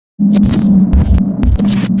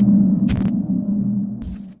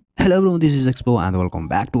Hello everyone, this is Expo and welcome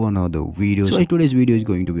back to another video. So today's video is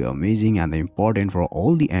going to be amazing and important for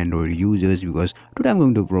all the Android users because today I'm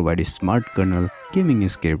going to provide a smart kernel gaming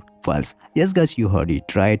script files. Yes guys, you heard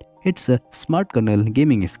it right. It's a smart kernel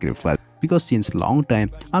gaming script file because since long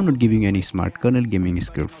time I'm not giving any smart kernel gaming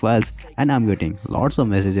script files and I'm getting lots of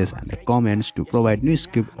messages and the comments to provide new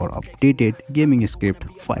script or updated gaming script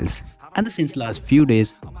files. And since last few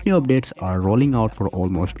days, new updates are rolling out for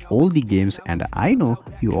almost all the games and I know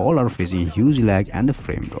you all are facing huge lag and the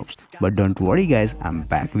frame drops. But don't worry guys, I'm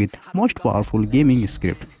back with most powerful gaming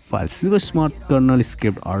script files because smart kernel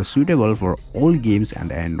script are suitable for all games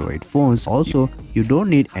and the Android phones. Also, you don't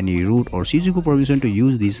need any root or CGCO permission to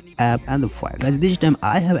use this app and the files. Guys, this time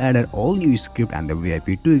I have added all new script and the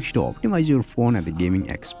VIP tweaks to optimize your phone and the gaming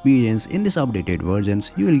experience. In this updated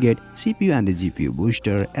versions, you will get CPU and the GPU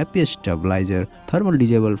booster, FPS stabilizer, thermal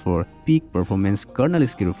disable for peak performance, kernel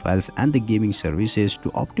script files and the gaming services to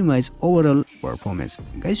optimize overall performance.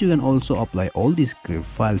 Guys, you can also apply all these script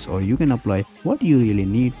files or you can apply what you really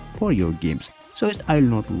need for your games. So guys, I will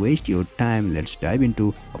not waste your time. Let's dive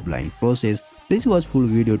into applying process. Please watch full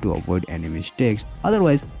video to avoid any mistakes,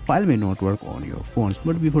 otherwise file may not work on your phones.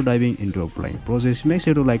 But before diving into applying process, make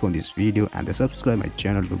sure to like on this video and subscribe my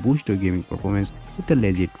channel to boost your gaming performance with the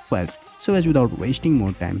legit files. So guys, without wasting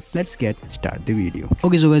more time, let's get start the video.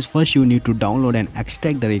 Okay, so guys, first you need to download and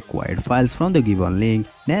extract the required files from the given link,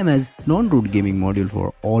 name as non-root gaming module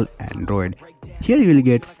for all Android. Here you will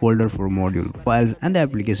get folder for module files and the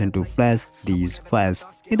application to flash these files.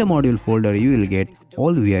 In the module folder, you will get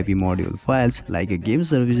all VIP module files like a game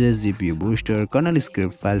services, GPU booster, kernel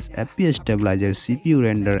script files, FPS stabilizer, CPU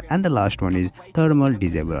render, and the last one is thermal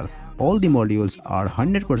disable. All the modules are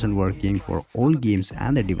 100% working for all games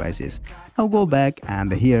and the devices. Now go back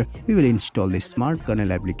and here we will install the smart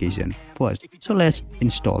kernel application first. So let's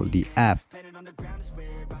install the app.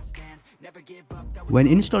 When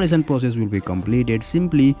installation process will be completed,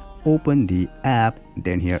 simply open the app,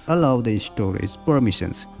 then here allow the storage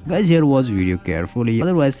permissions. Guys, here watch video carefully,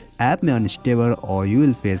 otherwise app may unstable or you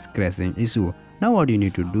will face crashing issue. Now what you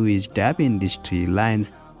need to do is tap in these three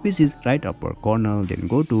lines which is right upper corner, then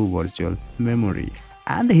go to virtual memory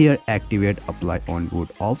and here activate apply on boot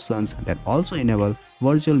options that also enable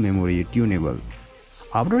virtual memory tunable.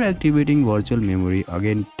 After activating virtual memory,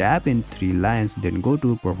 again tap in three lines, then go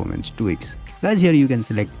to performance tweaks. Guys, here you can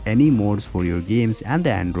select any modes for your games and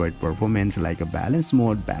the Android performance like a balance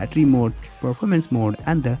mode, battery mode, performance mode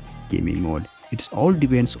and the gaming mode. It all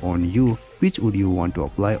depends on you which would you want to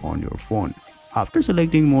apply on your phone. After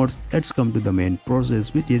selecting modes, let's come to the main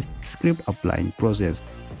process which is script applying process.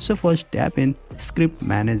 So first tap in script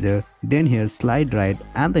manager, then here slide right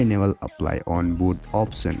and enable apply on boot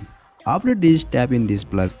option. After this, tap in this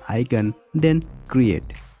plus icon, then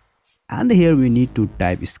create. And here we need to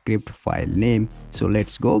type script file name. So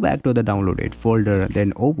let's go back to the downloaded folder,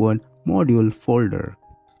 then open module folder.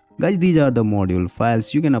 Guys, these are the module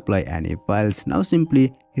files. You can apply any files. Now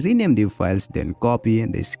simply rename the files, then copy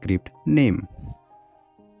the script name.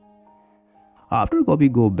 After copy,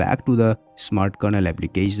 go back to the smart kernel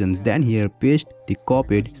applications, then here paste the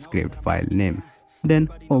copied script file name, then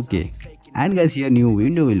OK. And guys, here new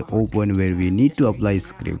window will open where we need to apply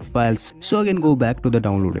script files. So again go back to the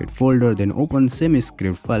downloaded folder, then open same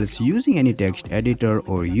script files using any text editor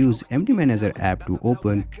or use MD Manager app to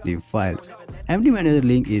open the files. MD Manager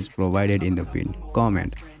link is provided in the pinned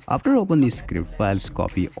comment. After open the script files,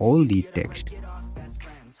 copy all the text.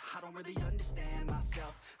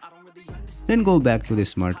 Then go back to the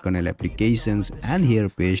smart kernel applications and here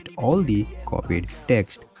paste all the copied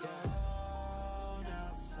text.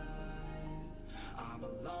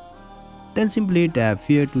 Then simply tap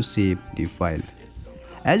here to save the file.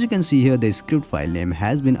 As you can see here, the script file name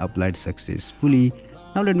has been applied successfully.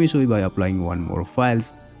 Now let me show you by applying one more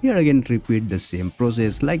files. Here again repeat the same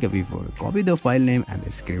process like before. Copy the file name and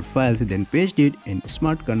the script files, then paste it in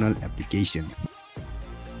smart kernel application.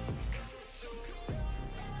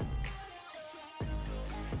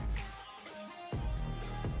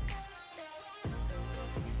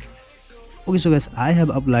 Okay, so guys, I have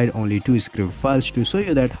applied only two script files to show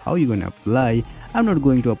you that how you can apply. I'm not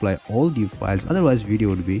going to apply all the files, otherwise video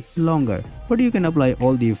would be longer. But you can apply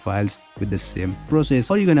all the files with the same process,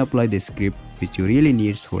 or you can apply the script which you really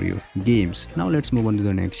need for your games. Now let's move on to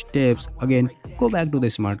the next steps. Again, go back to the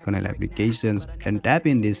smart kernel applications and tap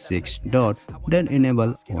in this 6 dot, then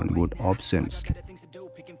enable on boot options.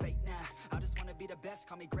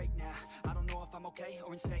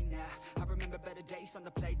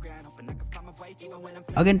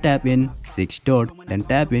 Again tap in 6 dot, then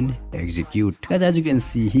tap in execute. Guys, as you can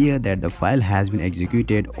see here that the file has been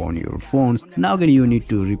executed on your phones. Now again you need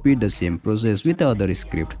to repeat the same process with the other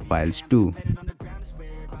script files too.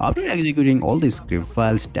 After executing all the script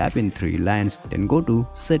files, tap in 3 lines, then go to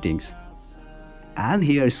settings. And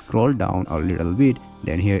here scroll down a little bit,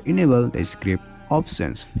 then here enable the script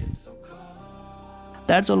options.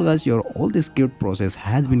 That's all guys, your all the script process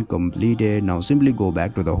has been completed. Now simply go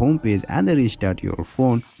back to the home page and then restart your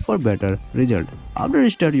phone for better result. After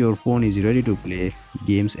restart, your phone is ready to play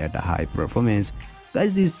games at a high performance.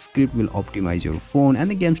 Guys, this script will optimize your phone and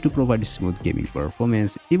the games to provide smooth gaming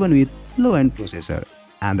performance even with low-end processor.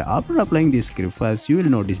 And after applying these script files, you will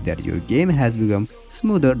notice that your game has become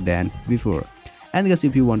smoother than before. And guys,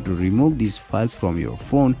 if you want to remove these files from your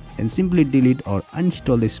phone, then simply delete or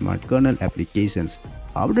uninstall the smart kernel applications.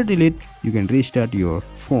 After delete, you can restart your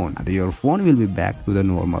phone and your phone will be back to the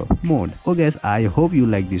normal mode. Okay guys, I hope you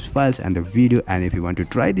like these files and the video, and if you want to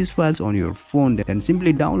try these files on your phone, then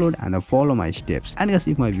simply download and follow my steps. And guys,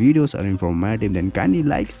 if my videos are informative, then kindly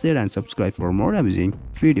like, share and subscribe for more amazing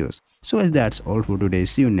videos. So guys, that's all for today.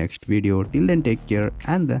 See you next video. Till then, take care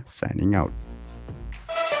and signing out.